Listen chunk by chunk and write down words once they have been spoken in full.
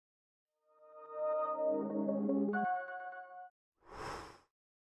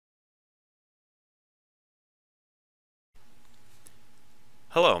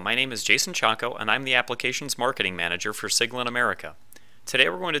Hello, my name is Jason Chanko, and I'm the Applications Marketing Manager for Siglent America. Today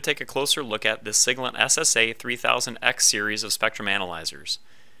we're going to take a closer look at the Siglent SSA3000X series of spectrum analyzers.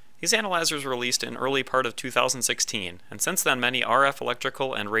 These analyzers were released in early part of 2016, and since then many RF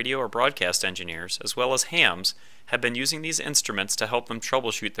electrical and radio or broadcast engineers, as well as hams, have been using these instruments to help them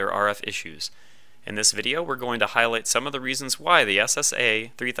troubleshoot their RF issues. In this video we're going to highlight some of the reasons why the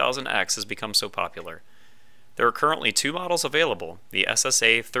SSA3000X has become so popular. There are currently two models available. The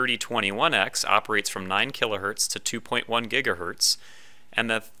SSA3021X operates from 9 kHz to 2.1 GHz, and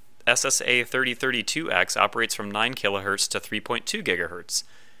the SSA3032X operates from 9 kHz to 3.2 GHz.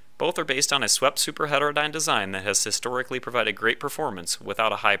 Both are based on a swept superheterodyne design that has historically provided great performance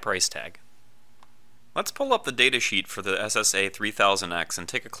without a high price tag. Let's pull up the datasheet for the SSA3000X and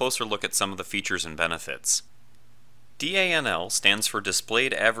take a closer look at some of the features and benefits. DANL stands for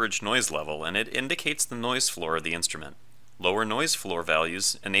Displayed Average Noise Level, and it indicates the noise floor of the instrument. Lower noise floor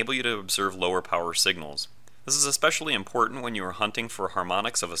values enable you to observe lower power signals. This is especially important when you are hunting for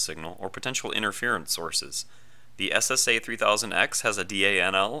harmonics of a signal or potential interference sources. The SSA3000X has a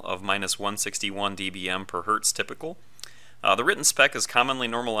DANL of -161 dBm per Hertz typical. The written spec is commonly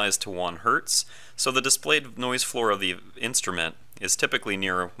normalized to 1 Hz, so the displayed noise floor of the instrument is typically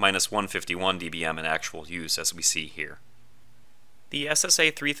near -151 dBm in actual use, as we see here. The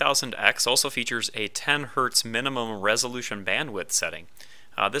SSA3000X also features a 10 Hz minimum resolution bandwidth setting.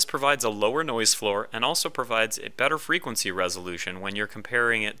 This provides a lower noise floor and also provides a better frequency resolution when you're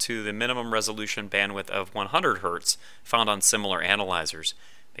comparing it to the minimum resolution bandwidth of 100 Hz found on similar analyzers.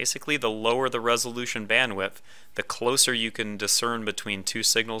 Basically, the lower the resolution bandwidth, the closer you can discern between two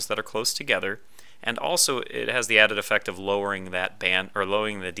signals that are close together, and also it has the added effect of lowering that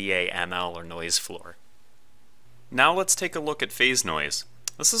lowering the DANL or noise floor. Now let's take a look at phase noise.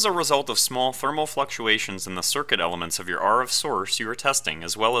 This is a result of small thermal fluctuations in the circuit elements of your RF source you are testing,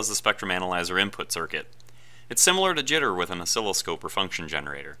 as well as the spectrum analyzer input circuit. It's similar to jitter with an oscilloscope or function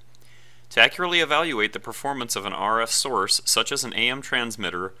generator. To accurately evaluate the performance of an RF source, such as an AM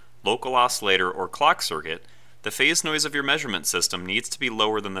transmitter, local oscillator, or clock circuit, the phase noise of your measurement system needs to be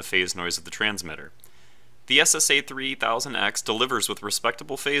lower than the phase noise of the transmitter. The SSA3000X delivers with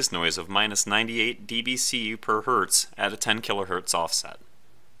respectable phase noise of -98 dBc per Hertz at a 10 kHz offset.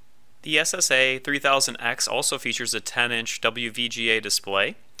 The SSA3000X also features a 10-inch WVGA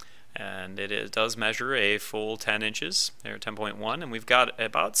display, and it does measure a full 10 inches, there 10.1, and we've got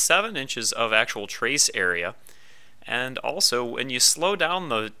about 7 inches of actual trace area. And also, when you slow down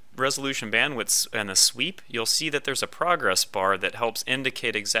the resolution bandwidths and the sweep, you'll see that there's a progress bar that helps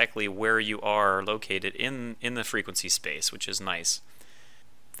indicate exactly where you are located in the frequency space, which is nice.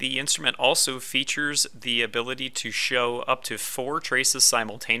 The instrument also features the ability to show up to 4 traces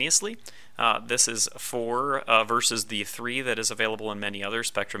simultaneously. This is 4 versus the 3 that is available in many other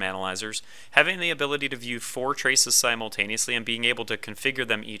spectrum analyzers. Having the ability to view 4 traces simultaneously and being able to configure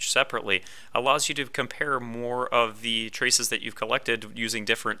them each separately allows you to compare more of the traces that you've collected using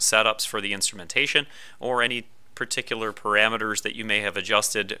different setups for the instrumentation or any particular parameters that you may have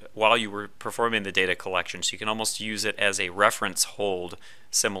adjusted while you were performing the data collection. So you can almost use it as a reference hold,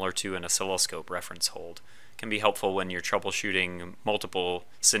 similar to an oscilloscope reference hold. It can be helpful when you're troubleshooting multiple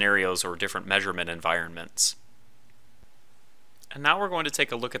scenarios or different measurement environments. And now we're going to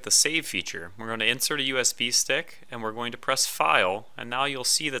take a look at the save feature. We're going to insert a USB stick and we're going to press File, and now you'll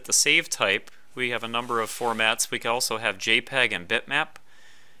see that the save type, we have a number of formats. We can also have JPEG and bitmap,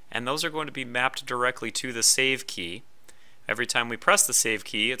 and those are going to be mapped directly to the save key. Every time we press the save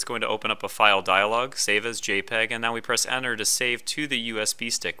key, it's going to open up a file dialog, save as JPEG, and now we press enter to save to the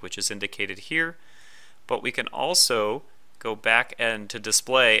USB stick, which is indicated here. But we can also go back and to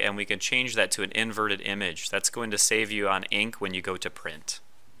display, and we can change that to an inverted image. That's going to save you on ink when you go to print.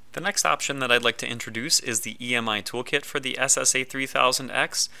 The next option that I'd like to introduce is the EMI Toolkit for the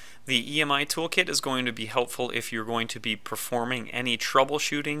SSA3000X. The EMI Toolkit is going to be helpful if you're going to be performing any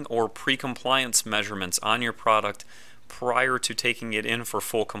troubleshooting or pre-compliance measurements on your product prior to taking it in for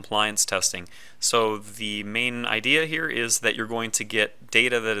full compliance testing. So the main idea here is that you're going to get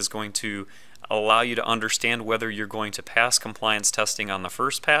data that is going to allow you to understand whether you're going to pass compliance testing on the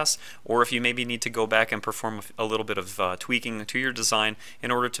first pass, or if you maybe need to go back and perform a little bit of tweaking to your design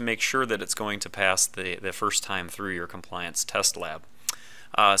in order to make sure that it's going to pass the first time through your compliance test lab.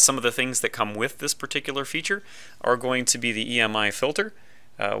 Some of the things that come with this particular feature are going to be the EMI filter.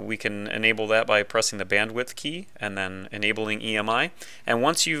 We can enable that by pressing the bandwidth key and then enabling EMI. And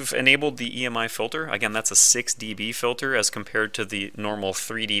once you've enabled the EMI filter, again that's a 6 dB filter as compared to the normal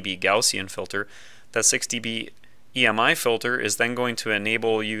 3 dB Gaussian filter, that 6 dB EMI filter is then going to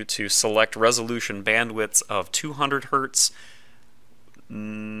enable you to select resolution bandwidths of 200 Hz,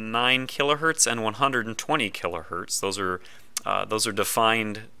 9 kilohertz and 120 kilohertz. Those are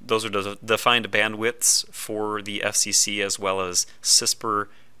defined bandwidths for the FCC as well as CISPR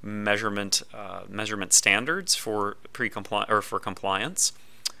measurement standards for compliance.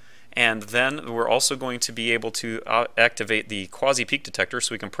 And then we're also going to be able to activate the quasi-peak detector,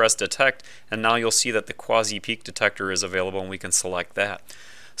 so we can press detect, and now you'll see that the quasi-peak detector is available and we can select that.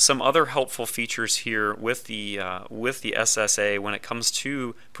 Some other helpful features here with the SSA when it comes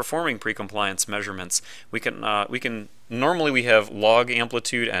to performing pre-compliance measurements, we can normally we have log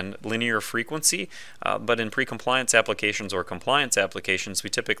amplitude and linear frequency, but in pre-compliance applications or compliance applications we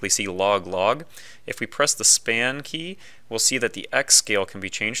typically see log. If we press the span key, we'll see that the X scale can be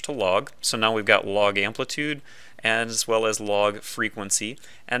changed to log, so now we've got log amplitude as well as log frequency,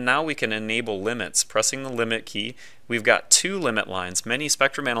 and now we can enable limits. Pressing the limit key, we've got 2 limit lines. Many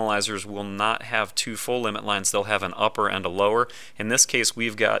spectrum analyzers will not have 2 full limit lines, they'll have an upper and a lower. In this case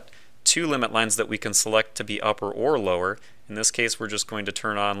we've got 2 limit lines that we can select to be upper or lower. In this case we're just going to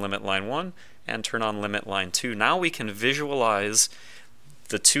turn on limit line 1 and turn on limit line 2. Now we can visualize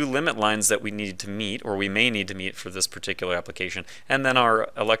the 2 limit lines that we need to meet, or we may need to meet for this particular application, and then our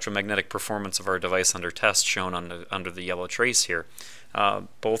electromagnetic performance of our device under test shown under the yellow trace here.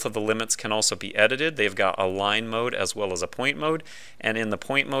 Both of the limits can also be edited. They've got a line mode as well as a point mode, and in the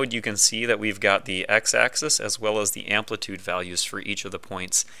point mode you can see that we've got the x-axis as well as the amplitude values for each of the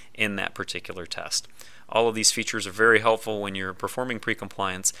points in that particular test. All of these features are very helpful when you're performing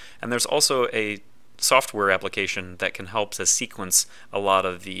pre-compliance, and there's also a software application that can help to sequence a lot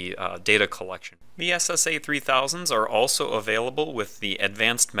of the data collection. The SSA3000s are also available with the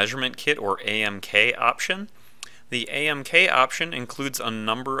Advanced Measurement Kit, or AMK option. The AMK option includes a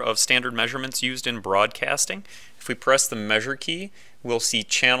number of standard measurements used in broadcasting. If we press the measure key, we'll see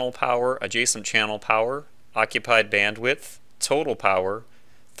channel power, adjacent channel power, occupied bandwidth, total power,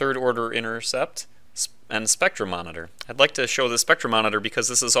 third order intercept, and spectromonitor. I'd like to show the spectromonitor because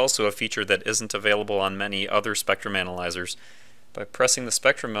this is also a feature that isn't available on many other spectrum analyzers. By pressing the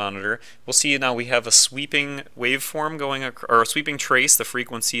spectromonitor, we'll see now we have a sweeping waveform going, or a sweeping trace. The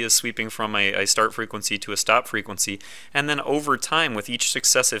frequency is sweeping from a start frequency to a stop frequency, and then over time with each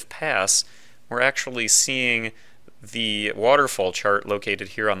successive pass we're actually seeing the waterfall chart located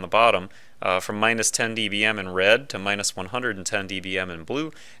here on the bottom from minus 10 dBm in red to minus 110 dBm in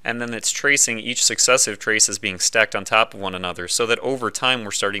blue, and then it's tracing each successive trace as being stacked on top of one another, so that over time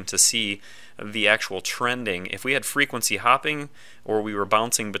we're starting to see the actual trending. If we had frequency hopping or we were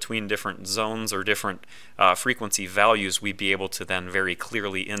bouncing between different zones or different frequency values, we'd be able to then very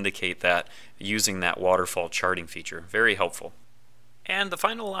clearly indicate that using that waterfall charting feature. Very helpful. And the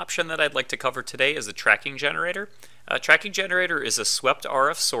final option that I'd like to cover today is a tracking generator. A tracking generator is a swept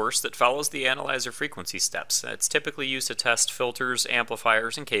RF source that follows the analyzer frequency steps. It's typically used to test filters,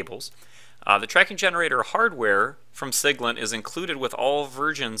 amplifiers, and cables. The tracking generator hardware from Siglent is included with all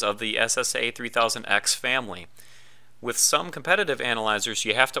versions of the SSA3000X family. With some competitive analyzers,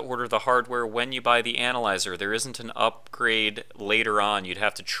 you have to order the hardware when you buy the analyzer. There isn't an upgrade later on. You'd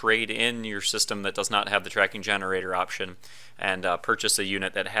have to trade in your system that does not have the tracking generator option and purchase a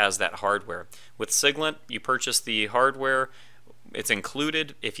unit that has that hardware. With Siglent, you purchase the hardware. It's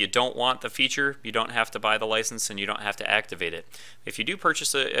included. If you don't want the feature, you don't have to buy the license and you don't have to activate it. If you do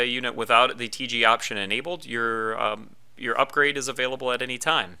purchase a unit without the TG option enabled, your upgrade is available at any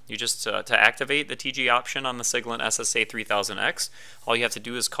time. You just, to activate the TG option on the Siglent SSA3000X, all you have to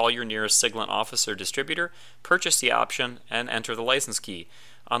do is call your nearest Siglent office or distributor, purchase the option, and enter the license key.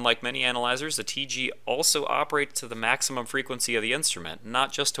 Unlike many analyzers, the TG also operates to the maximum frequency of the instrument,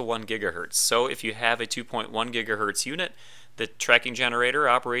 not just to 1 gigahertz. So if you have a 2.1 gigahertz unit, the tracking generator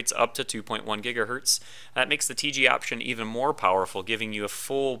operates up to 2.1 gigahertz. That makes the TG option even more powerful, giving you a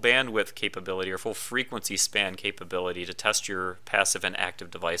full bandwidth capability or full frequency span capability to test your passive and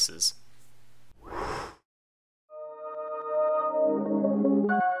active devices.